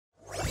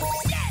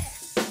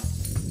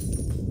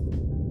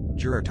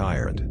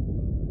Juratyrant.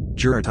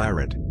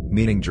 Juratyrant,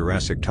 meaning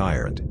Jurassic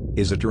tyrant,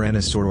 is a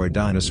tyrannosauroid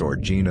dinosaur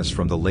genus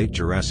from the late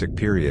Jurassic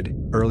period,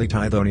 early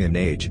Tithonian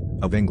age,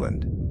 of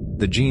England.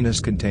 The genus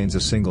contains a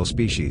single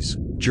species,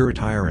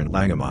 Juratyrant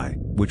langhami,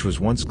 which was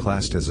once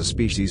classed as a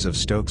species of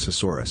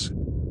Stokesosaurus.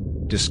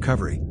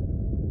 Discovery.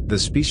 The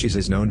species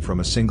is known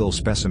from a single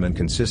specimen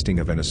consisting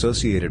of an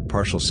associated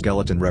partial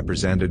skeleton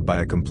represented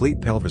by a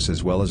complete pelvis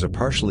as well as a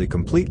partially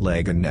complete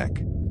leg and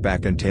neck,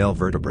 back and tail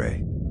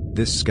vertebrae.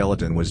 This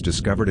skeleton was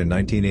discovered in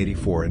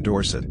 1984 in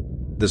Dorset.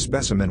 The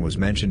specimen was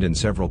mentioned in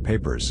several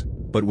papers,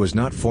 but was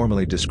not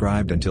formally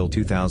described until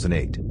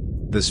 2008.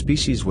 The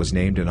species was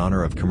named in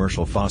honor of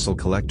commercial fossil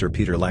collector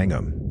Peter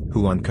Langham,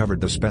 who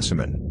uncovered the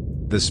specimen.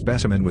 The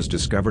specimen was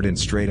discovered in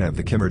strata of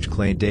the Kimmeridge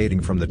clay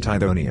dating from the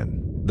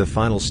Tithonian, the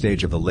final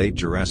stage of the late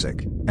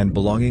Jurassic, and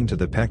belonging to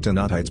the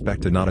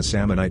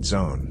Pectinotites-Pectinotosamonite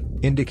zone,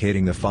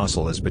 indicating the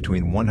fossil is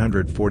between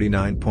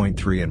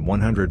 149.3 and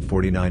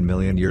 149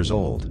 million years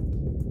old.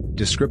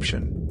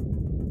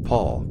 Description.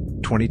 Paul,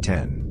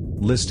 2010,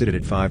 listed it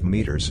at 5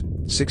 meters,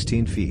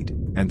 16 feet,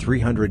 and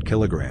 300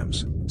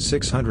 kilograms,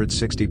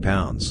 660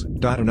 pounds.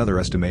 Another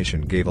estimation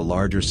gave a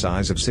larger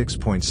size of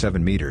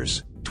 6.7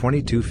 meters,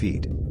 22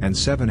 feet, and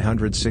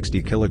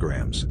 760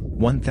 kilograms,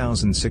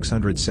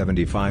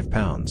 1,675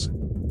 pounds.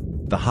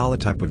 The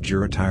holotype of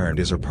Juratyrant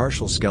is a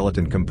partial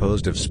skeleton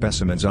composed of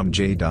specimens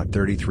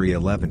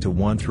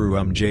J.3311-1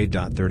 through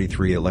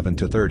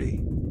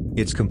J.3311-30.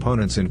 Its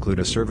components include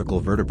a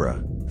cervical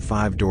vertebra,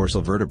 5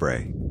 dorsal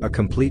vertebrae, a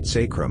complete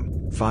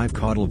sacrum, 5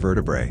 caudal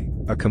vertebrae,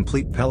 a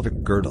complete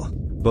pelvic girdle,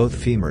 both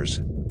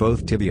femurs,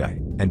 both tibiae,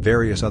 and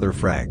various other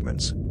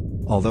fragments.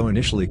 Although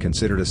initially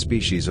considered a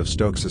species of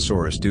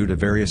Stokesosaurus due to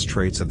various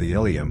traits of the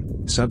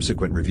ilium,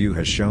 subsequent review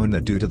has shown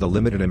that due to the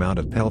limited amount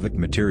of pelvic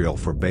material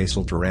for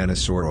basal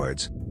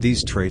tyrannosauroids,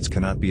 these traits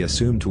cannot be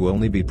assumed to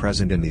only be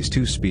present in these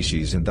two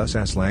species, and thus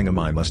S.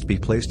 langhami must be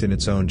placed in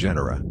its own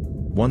genera.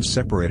 Once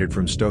separated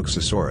from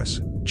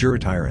Stokesosaurus,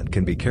 Juratyrant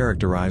can be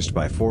characterized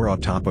by 4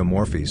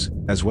 autapomorphies,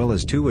 as well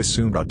as 2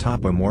 assumed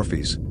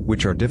autapomorphies,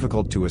 which are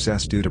difficult to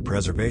assess due to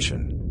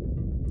preservation.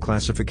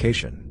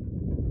 Classification.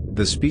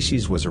 The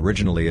species was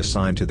originally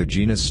assigned to the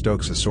genus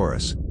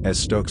Stokesosaurus,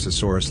 as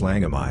Stokesosaurus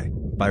langhami,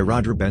 by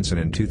Roger Benson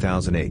in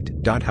 2008.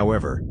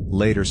 However,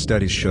 later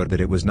studies showed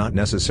that it was not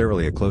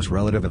necessarily a close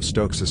relative of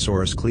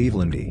Stokesosaurus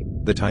clevelandi,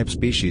 the type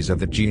species of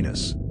the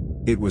genus.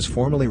 It was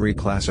formally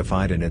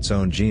reclassified in its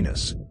own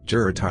genus,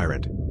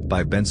 Juratyrant,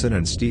 by Benson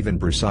and Stephen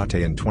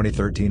Brusate in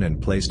 2013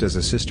 and placed as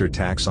a sister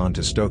taxon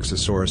to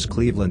Stokesosaurus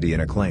clevelandi in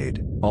a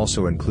clade,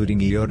 also including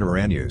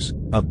Eodoranus,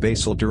 of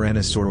basal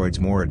tyrannosauroids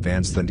more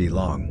advanced than D.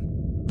 long.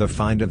 The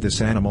find of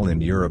this animal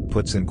in Europe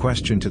puts in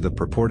question to the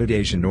purported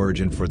Asian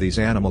origin for these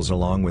animals,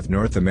 along with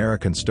North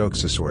American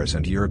Stokesosaurus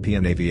and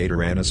European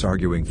Aviatorannus,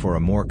 arguing for a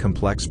more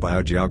complex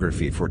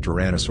biogeography for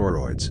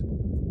tyrannosauroids.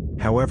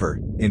 However,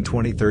 in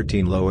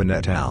 2013 Lowen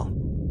et al.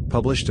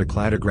 Published a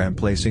cladogram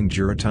placing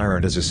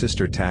Juratyrant as a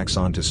sister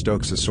taxon to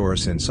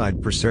Stokesosaurus inside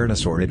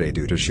Procernosauridae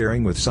due to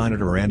sharing with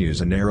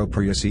Cynodorannus a narrow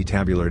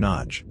preacetabular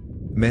notch.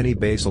 Many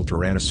basal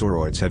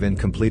tyrannosauroids have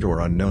incomplete or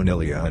unknown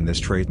ilia, and this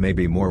trait may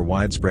be more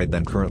widespread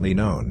than currently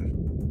known.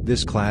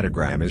 This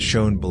cladogram is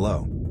shown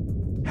below.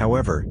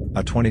 However,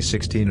 a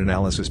 2016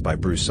 analysis by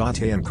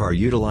Brusate and Carr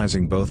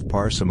utilizing both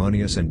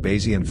parsimonious and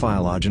Bayesian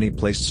phylogeny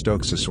placed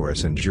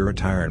Stokesosaurus and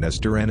Juratyrant as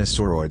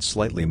tyrannosauroids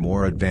slightly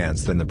more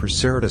advanced than the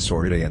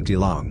Procernosauridae and D.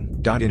 long.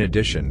 In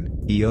addition,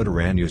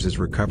 Eodoranus is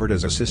recovered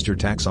as a sister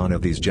taxon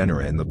of these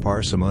genera in the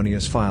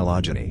parsimonious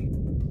phylogeny.